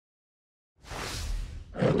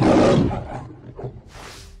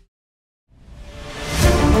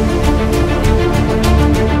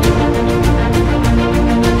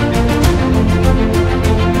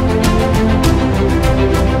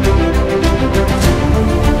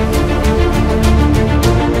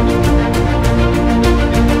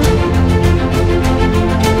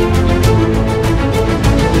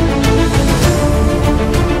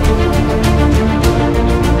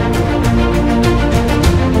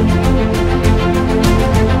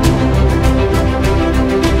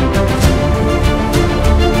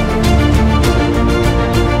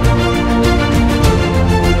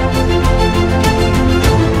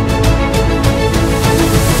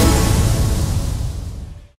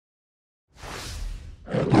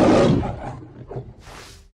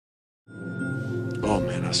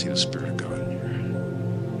Man, I see the Spirit of God in here.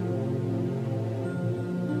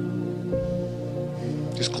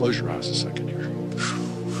 Just close your eyes a second here.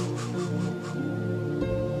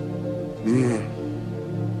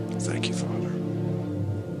 Thank you, Father.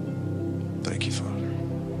 Thank you, Father.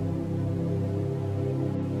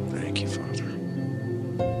 Thank you, Father.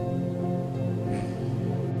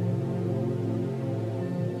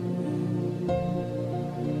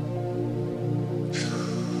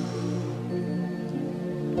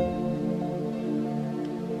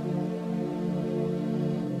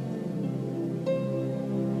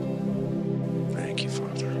 Thank you,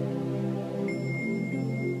 Father.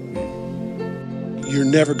 You're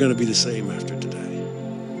never going to be the same after today.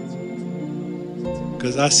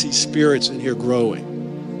 Because I see spirits in here growing.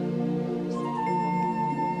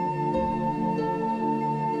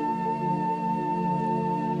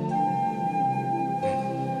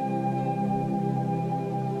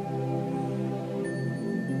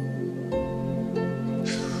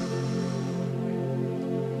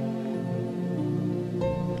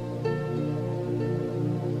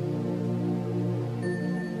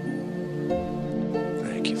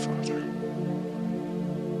 Thank you, Father.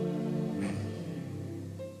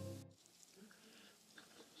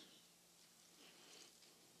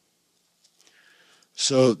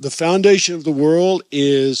 So the foundation of the world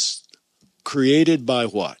is created by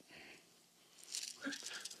what?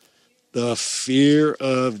 The fear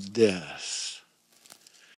of death.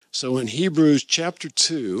 So in Hebrews chapter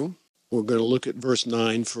 2, we're going to look at verse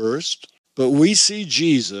 9 first. But we see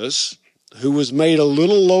Jesus, who was made a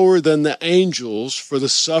little lower than the angels for the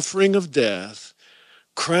suffering of death,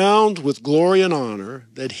 crowned with glory and honor,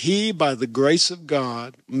 that he, by the grace of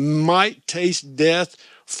God, might taste death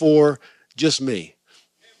for just me.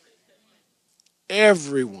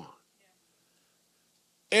 Everyone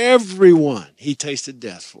he tasted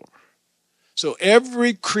death for. So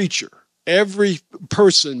every creature, every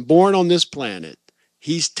person born on this planet,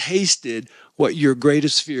 he's tasted what your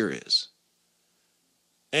greatest fear is.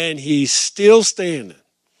 And he's still standing.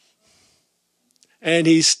 And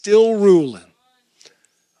he's still ruling.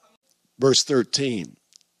 Verse 13.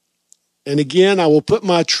 And again, I will put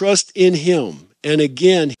my trust in him. And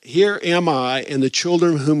again, here am I and the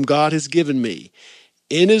children whom God has given me.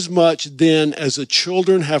 Inasmuch then as the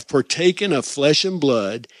children have partaken of flesh and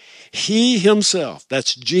blood, he himself,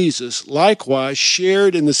 that's Jesus, likewise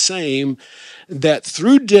shared in the same, that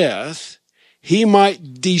through death he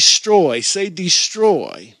might destroy, say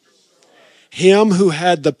destroy, him who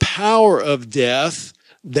had the power of death,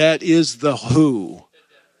 that is the who.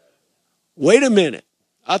 Wait a minute.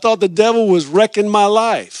 I thought the devil was wrecking my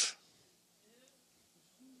life.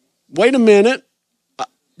 Wait a minute.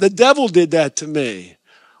 The devil did that to me.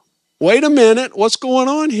 Wait a minute. What's going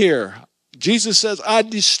on here? Jesus says, I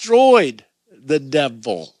destroyed the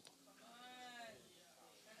devil.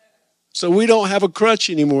 So we don't have a crutch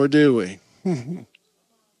anymore, do we?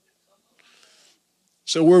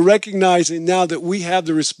 So we're recognizing now that we have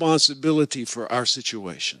the responsibility for our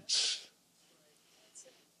situations.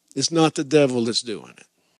 It's not the devil that's doing it.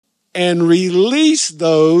 And release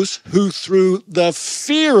those who through the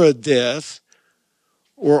fear of death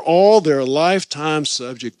were all their lifetime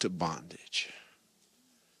subject to bondage.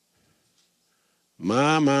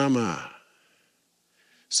 My.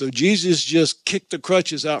 So Jesus just kicked the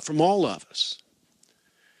crutches out from all of us.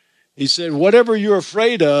 He said, whatever you're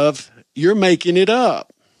afraid of, you're making it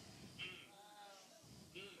up.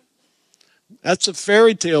 That's a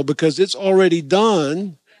fairy tale because it's already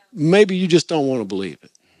done. Maybe you just don't want to believe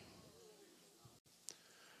it.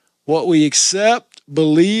 What we accept,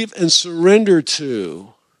 believe, and surrender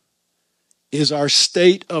to is our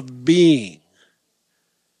state of being.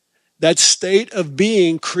 That state of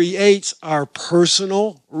being creates our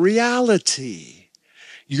personal reality.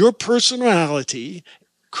 Your personality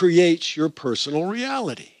creates your personal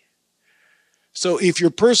reality. So if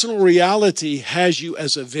your personal reality has you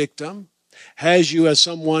as a victim, has you as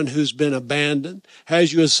someone who's been abandoned,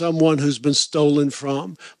 has you as someone who's been stolen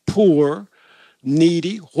from, poor,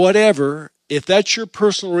 needy, whatever, if that's your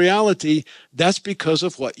personal reality, that's because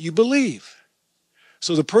of what you believe.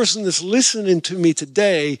 So the person that's listening to me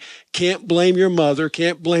today can't blame your mother,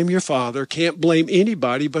 can't blame your father, can't blame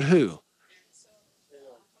anybody but who?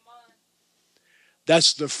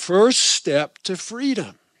 That's the first step to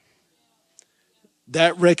freedom.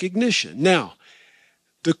 That recognition. Now,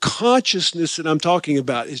 the consciousness that I'm talking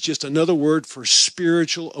about is just another word for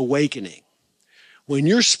spiritual awakening. When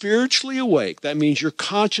you're spiritually awake, that means you're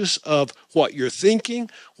conscious of what you're thinking,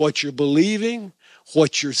 what you're believing,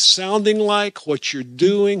 what you're sounding like, what you're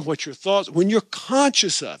doing, what your thoughts. When you're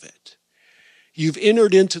conscious of it, you've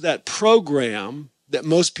entered into that program that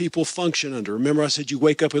most people function under. Remember I said you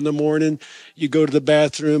wake up in the morning, you go to the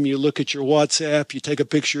bathroom, you look at your WhatsApp, you take a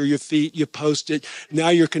picture of your feet, you post it. Now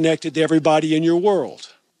you're connected to everybody in your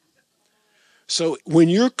world. So when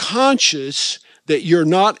you're conscious that you're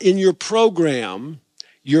not in your program,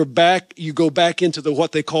 you go back into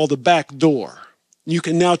what they call the back door. You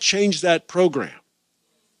can now change that program.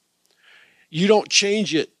 You don't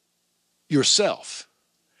change it yourself.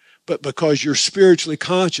 But because you're spiritually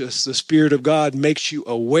conscious, the Spirit of God makes you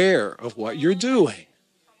aware of what you're doing.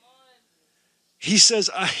 He says,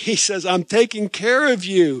 I'm taking care of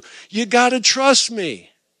you. You got to trust me.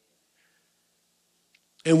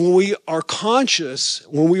 And when we are conscious,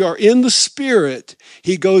 when we are in the Spirit,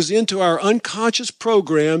 He goes into our unconscious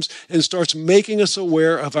programs and starts making us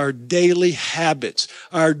aware of our daily habits,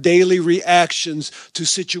 our daily reactions to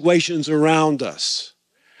situations around us.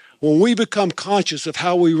 When we become conscious of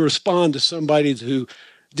how we respond to somebody who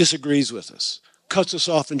disagrees with us, cuts us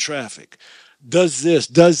off in traffic, does this,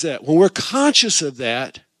 does that, when we're conscious of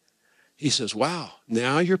that, He says, wow,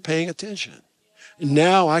 now you're paying attention.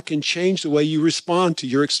 Now I can change the way you respond to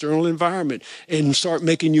your external environment and start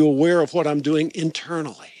making you aware of what I'm doing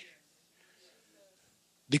internally.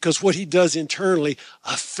 Because what He does internally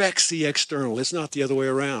affects the external. It's not the other way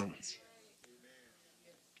around.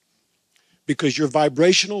 Because your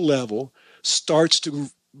vibrational level starts to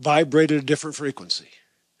vibrate at a different frequency.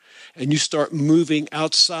 And you start moving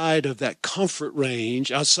outside of that comfort range,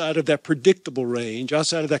 outside of that predictable range,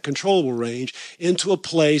 outside of that controllable range, into a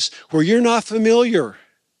place where you're not familiar.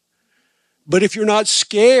 But if you're not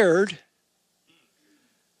scared,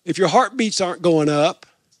 if your heartbeats aren't going up,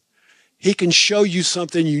 He can show you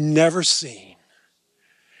something you've never seen.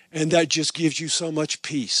 And that just gives you so much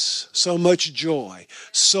peace, so much joy,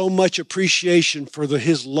 so much appreciation for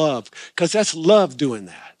His love. Because that's love doing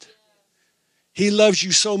that. He loves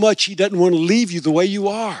you so much, He doesn't want to leave you the way you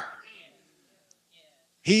are.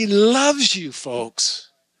 He loves you, folks.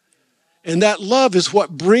 And that love is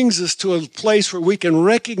what brings us to a place where we can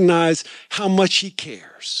recognize how much He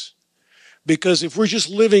cares. Because if we're just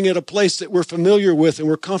living at a place that we're familiar with and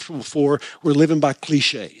we're comfortable for, we're living by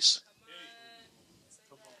cliches.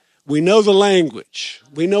 We know the language.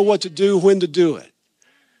 We know what to do, when to do it.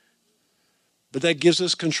 But that gives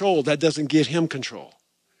us control. That doesn't give Him control.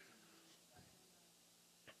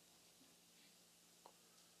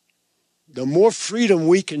 The more freedom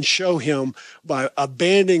we can show Him by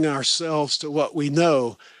abandoning ourselves to what we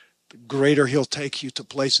know, the greater He'll take you to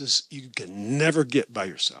places you can never get by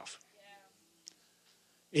yourself.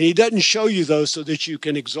 And He doesn't show you those so that you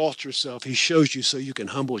can exalt yourself. He shows you so you can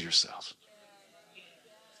humble yourself.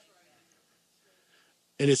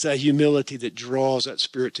 And it's that humility that draws that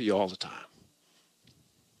Spirit to you all the time.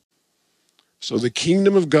 So the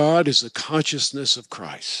kingdom of God is the consciousness of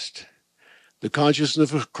Christ. The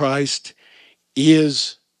consciousness of Christ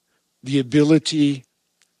is the ability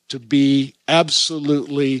to be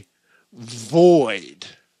absolutely void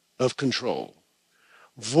of control,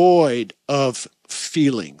 void of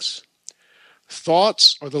feelings.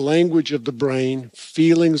 Thoughts are the language of the brain.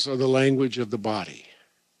 Feelings are the language of the body.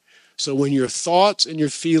 So when your thoughts and your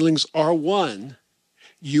feelings are one,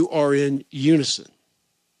 you are in unison.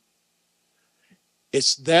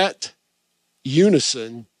 It's that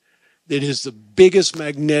unison that is the biggest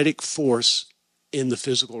magnetic force in the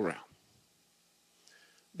physical realm.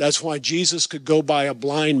 That's why Jesus could go by a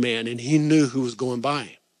blind man and He knew who was going by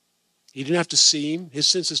him. He didn't have to see him. His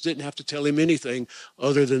senses didn't have to tell him anything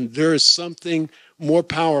other than there is something more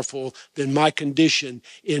powerful than my condition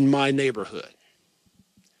in my neighborhood.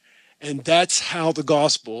 And that's how the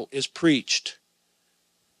gospel is preached.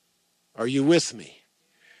 Are you with me?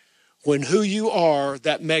 When who you are,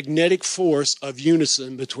 that magnetic force of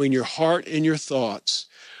unison between your heart and your thoughts,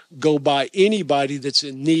 go by anybody that's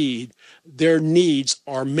in need, their needs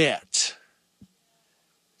are met.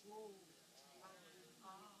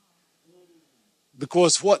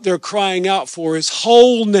 Because what they're crying out for is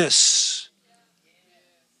wholeness.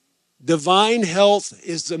 Divine health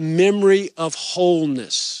is the memory of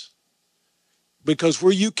wholeness. Because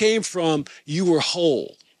where you came from, you were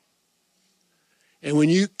whole. And when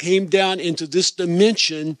you came down into this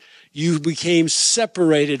dimension, you became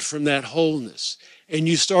separated from that wholeness. And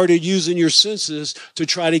you started using your senses to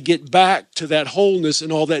try to get back to that wholeness,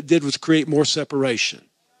 and all that did was create more separation.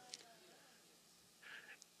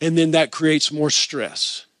 And then that creates more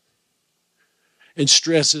stress. And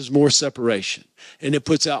stress is more separation. And it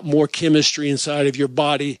puts out more chemistry inside of your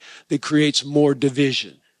body that creates more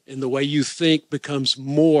division. And the way you think becomes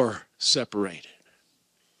more separated.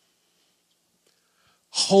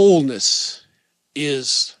 Wholeness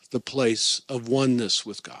is the place of oneness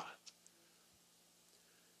with God.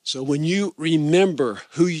 So when you remember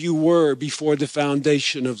who you were before the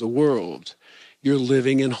foundation of the world, you're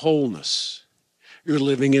living in wholeness. You're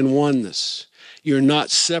living in oneness. You're not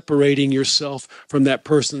separating yourself from that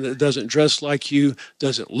person that doesn't dress like you,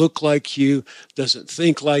 doesn't look like you, doesn't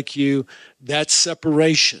think like you. That's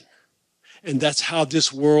separation. And that's how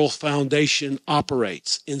this world foundation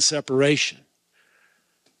operates, in separation.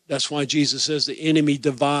 That's why Jesus says the enemy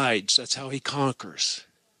divides. That's how he conquers.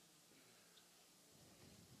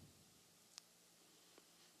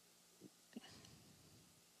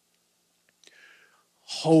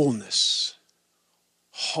 Wholeness.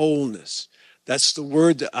 Wholeness. That's the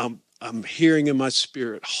word that I'm hearing in my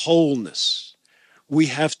spirit. Wholeness. We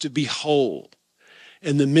have to be whole.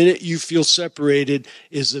 And the minute you feel separated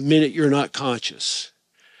is the minute you're not conscious.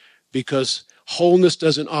 Because wholeness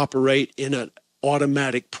doesn't operate in an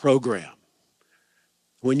automatic program.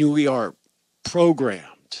 When we are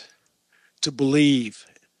programmed to believe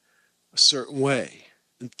a certain way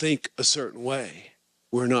and think a certain way,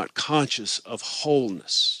 we're not conscious of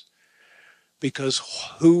wholeness. Because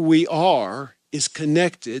who we are is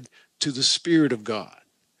connected to the Spirit of God.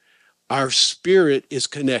 Our spirit is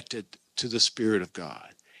connected to the Spirit of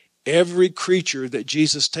God. Every creature that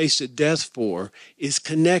Jesus tasted death for is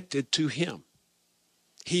connected to him.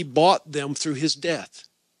 He bought them through his death.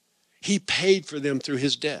 He paid for them through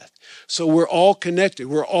his death. So we're all connected.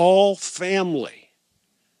 We're all family.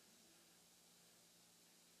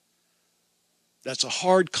 That's a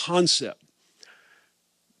hard concept.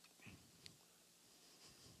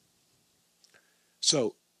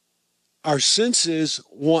 So our senses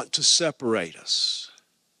want to separate us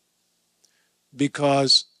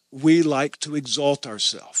because we like to exalt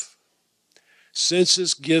ourselves.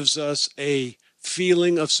 Senses gives us a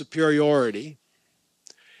feeling of superiority.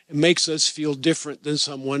 It makes us feel different than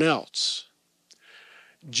someone else.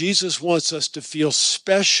 Jesus wants us to feel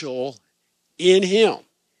special in him,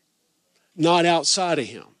 not outside of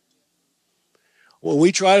him. When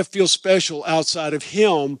we try to feel special outside of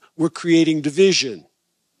him, we're creating division.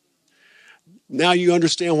 Now you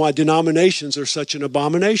understand why denominations are such an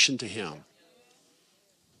abomination to him.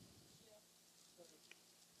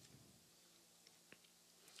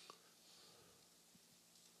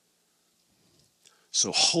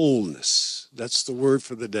 So wholeness, that's the word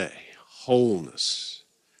for the day. Wholeness.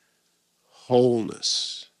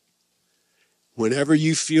 Wholeness. Whenever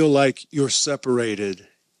you feel like you're separated,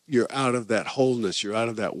 you're out of that wholeness, you're out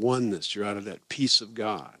of that oneness, you're out of that peace of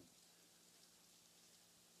God.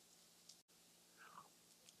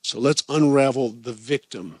 So let's unravel the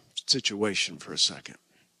victim situation for a second,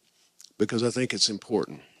 because I think it's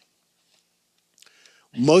important.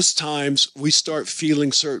 Most times we start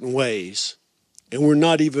feeling certain ways, and we're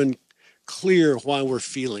not even clear why we're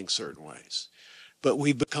feeling certain ways. But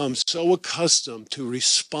we become so accustomed to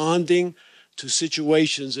responding to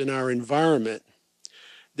situations in our environment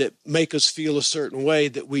that make us feel a certain way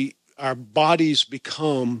that our bodies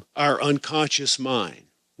become our unconscious mind.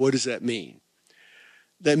 What does that mean?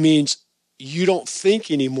 That means you don't think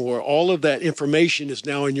anymore. All of that information is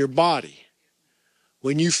now in your body.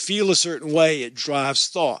 When you feel a certain way, it drives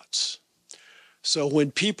thoughts. So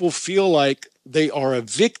when people feel like they are a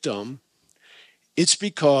victim, it's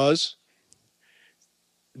because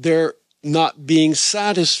they're not being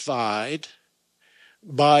satisfied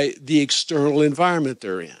by the external environment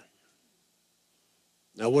they're in.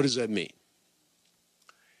 Now, what does that mean?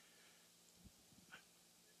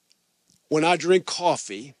 When I drink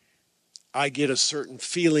coffee, I get a certain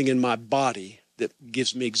feeling in my body that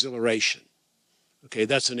gives me exhilaration. Okay,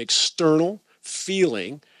 that's an external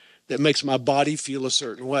feeling that makes my body feel a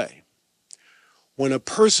certain way. When a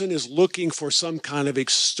person is looking for some kind of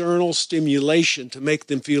external stimulation to make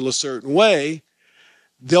them feel a certain way,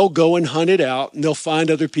 they'll go and hunt it out, and they'll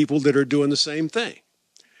find other people that are doing the same thing.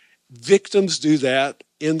 Victims do that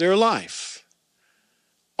in their life.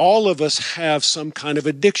 All of us have some kind of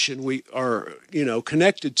addiction we are,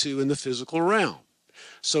 connected to in the physical realm.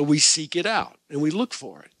 So we seek it out and we look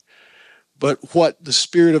for it. But what the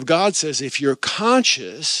Spirit of God says, if you're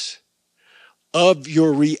conscious of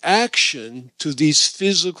your reaction to these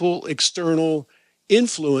physical external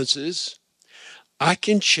influences, I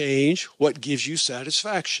can change what gives you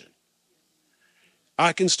satisfaction.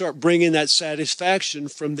 I can start bringing that satisfaction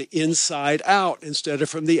from the inside out instead of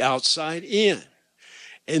from the outside in.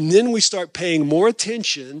 And then we start paying more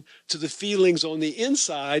attention to the feelings on the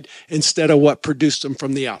inside instead of what produced them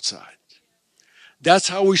from the outside. That's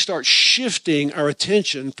how we start shifting our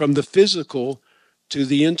attention from the physical to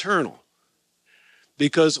the internal.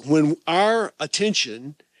 Because when our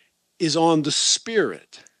attention is on the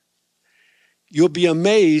spirit, you'll be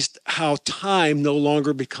amazed how time no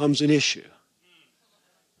longer becomes an issue.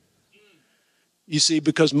 You see,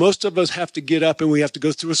 because most of us have to get up and we have to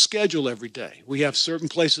go through a schedule every day. We have certain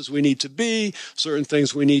places we need to be, certain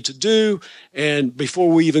things we need to do. And before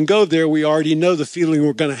we even go there, we already know the feeling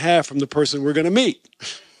we're going to have from the person we're going to meet.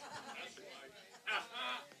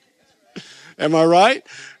 Am I right?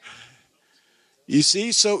 You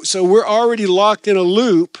see, so we're already locked in a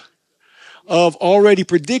loop of already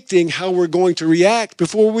predicting how we're going to react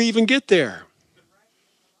before we even get there.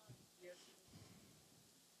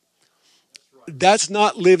 That's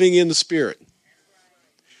not living in the Spirit.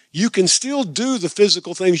 You can still do the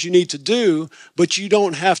physical things you need to do, but you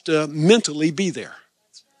don't have to mentally be there.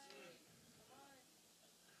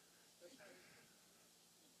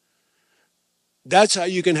 That's how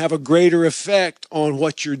you can have a greater effect on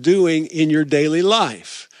what you're doing in your daily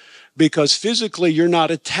life. Because physically you're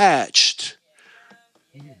not attached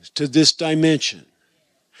to this dimension.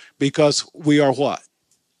 Because we are what?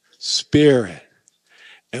 Spirit.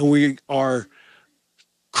 And we are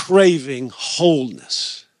craving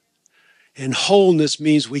wholeness. And wholeness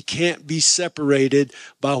means we can't be separated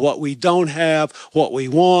by what we don't have, what we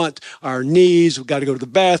want, our needs. We've got to go to the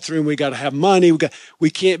bathroom. We've got to have money. We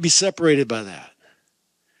can't be separated by that.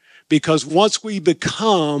 Because once we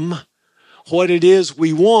become what it is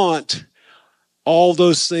we want, all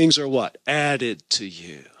those things are what? Added to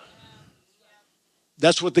you.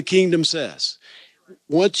 That's what the kingdom says.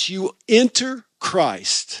 Once you enter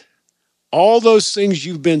Christ, all those things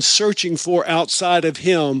you've been searching for outside of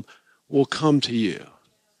Him will come to you.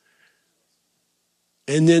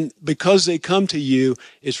 And then because they come to you,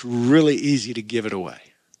 it's really easy to give it away.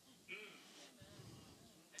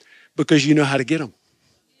 Because you know how to get them.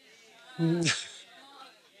 Isn't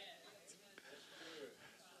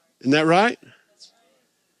that right?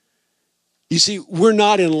 You see, we're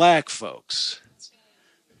not in lack, folks.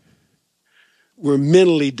 We're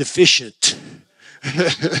mentally deficient.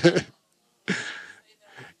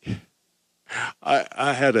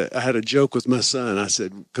 I had a joke with my son. I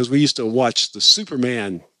said, because we used to watch the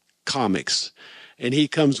Superman comics, and he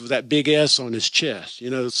comes with that big S on his chest.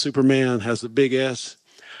 You know, Superman has the big S.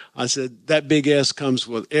 I said, that big S comes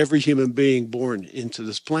with every human being born into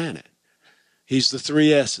this planet. He's the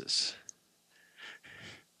 3 S's.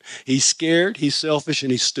 He's scared, he's selfish,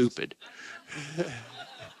 and he's stupid.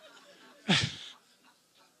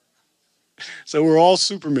 So we're all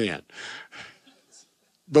Superman.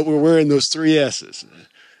 But we're wearing those 3 S's.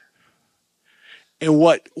 And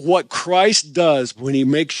what Christ does when He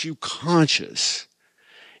makes you conscious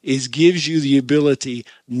is gives you the ability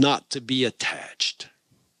not to be attached.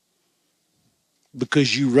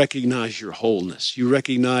 Because you recognize your wholeness. You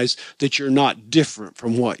recognize that you're not different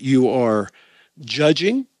from what you are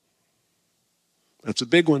judging. That's a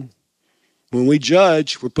big one. When we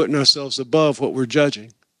judge, we're putting ourselves above what we're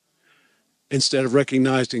judging. Instead of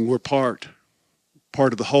recognizing we're part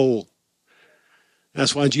of the whole.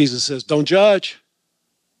 That's why Jesus says, don't judge.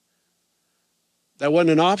 That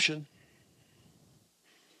wasn't an option.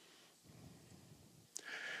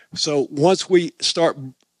 So once we start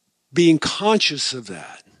being conscious of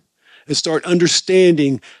that and start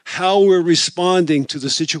understanding how we're responding to the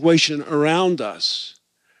situation around us,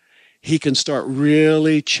 He can start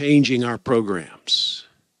really changing our programs.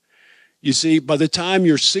 You see, by the time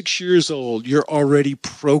you're 6 years old, you're already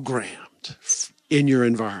programmed in your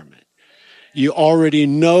environment. You already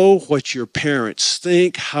know what your parents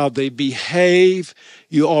think, how they behave.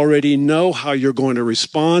 You already know how you're going to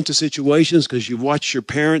respond to situations because you've watched your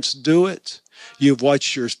parents do it. You've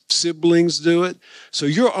watched your siblings do it. So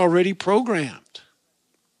you're already programmed.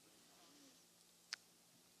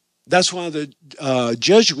 That's why the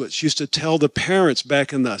Jesuits used to tell the parents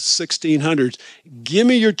back in the 1600s, give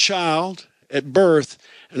me your child at birth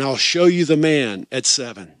and I'll show you the man at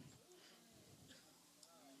 7.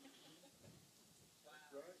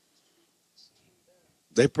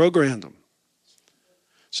 They programmed them.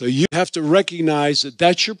 So you have to recognize that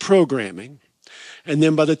that's your programming. And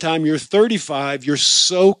then by the time you're 35, you're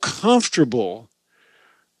so comfortable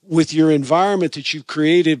with your environment that you've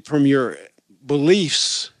created from your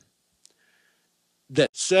beliefs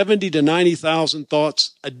that 70 to 90,000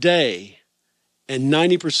 thoughts a day and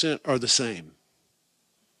 90% are the same.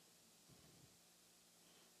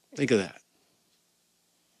 Think of that.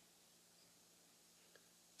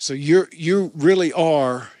 So you really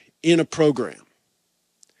are in a program.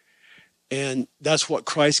 And that's what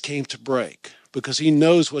Christ came to break, because He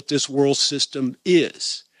knows what this world system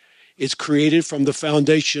is. It's created from the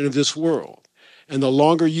foundation of this world. And the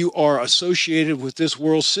longer you are associated with this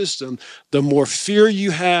world system, the more fear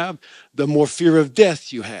you have, the more fear of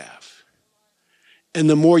death you have. And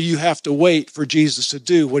the more you have to wait for Jesus to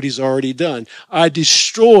do what he's already done. I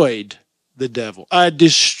destroyed the devil. I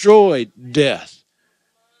destroyed death.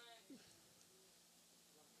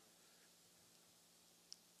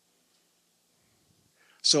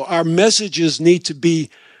 So our messages need to be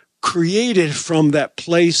created from that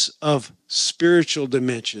place of spiritual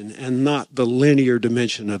dimension and not the linear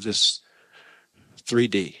dimension of this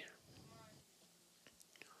 3D.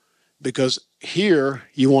 Because here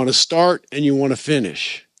you want to start and you want to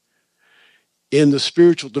finish. In the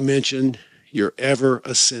spiritual dimension, you're ever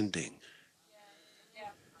ascending.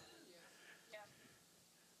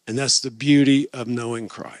 And that's the beauty of knowing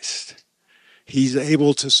Christ. He's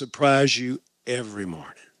able to surprise you every morning.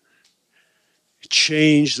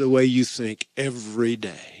 Change the way you think every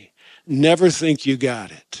day. Never think you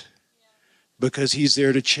got it, because he's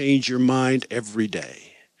there to change your mind every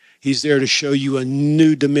day. He's there to show you a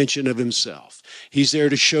new dimension of himself. He's there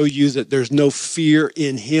to show you that there's no fear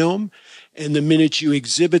in him. And the minute you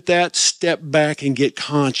exhibit that, step back and get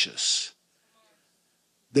conscious.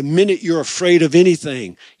 The minute you're afraid of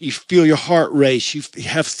anything, you feel your heart race, you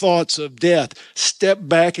have thoughts of death, step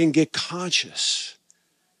back and get conscious.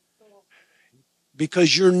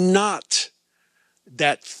 Because you're not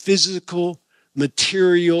that physical,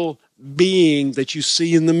 material being that you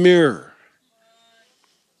see in the mirror.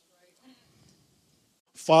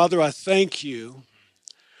 Father, I thank you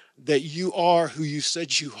that you are who you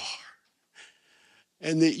said you are,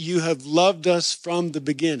 and that you have loved us from the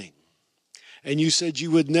beginning. And you said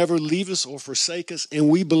you would never leave us or forsake us, and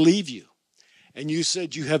we believe you. And you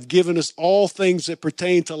said you have given us all things that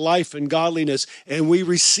pertain to life and godliness, and we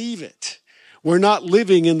receive it. We're not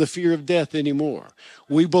living in the fear of death anymore.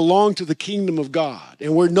 We belong to the kingdom of God,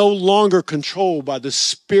 and we're no longer controlled by the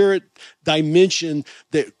spirit dimension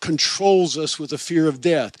that controls us with the fear of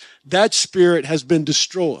death. That spirit has been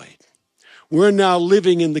destroyed. We're now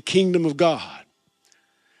living in the kingdom of God.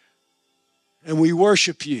 And we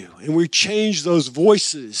worship you, and we change those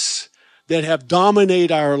voices that have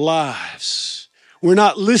dominated our lives. We're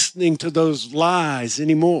not listening to those lies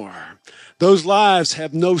anymore. Those lies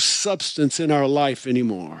have no substance in our life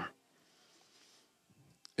anymore.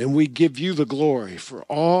 And we give you the glory for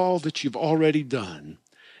all that you've already done.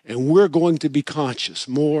 And we're going to be conscious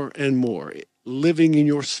more and more, living in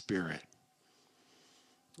your spirit.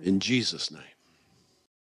 In Jesus' name.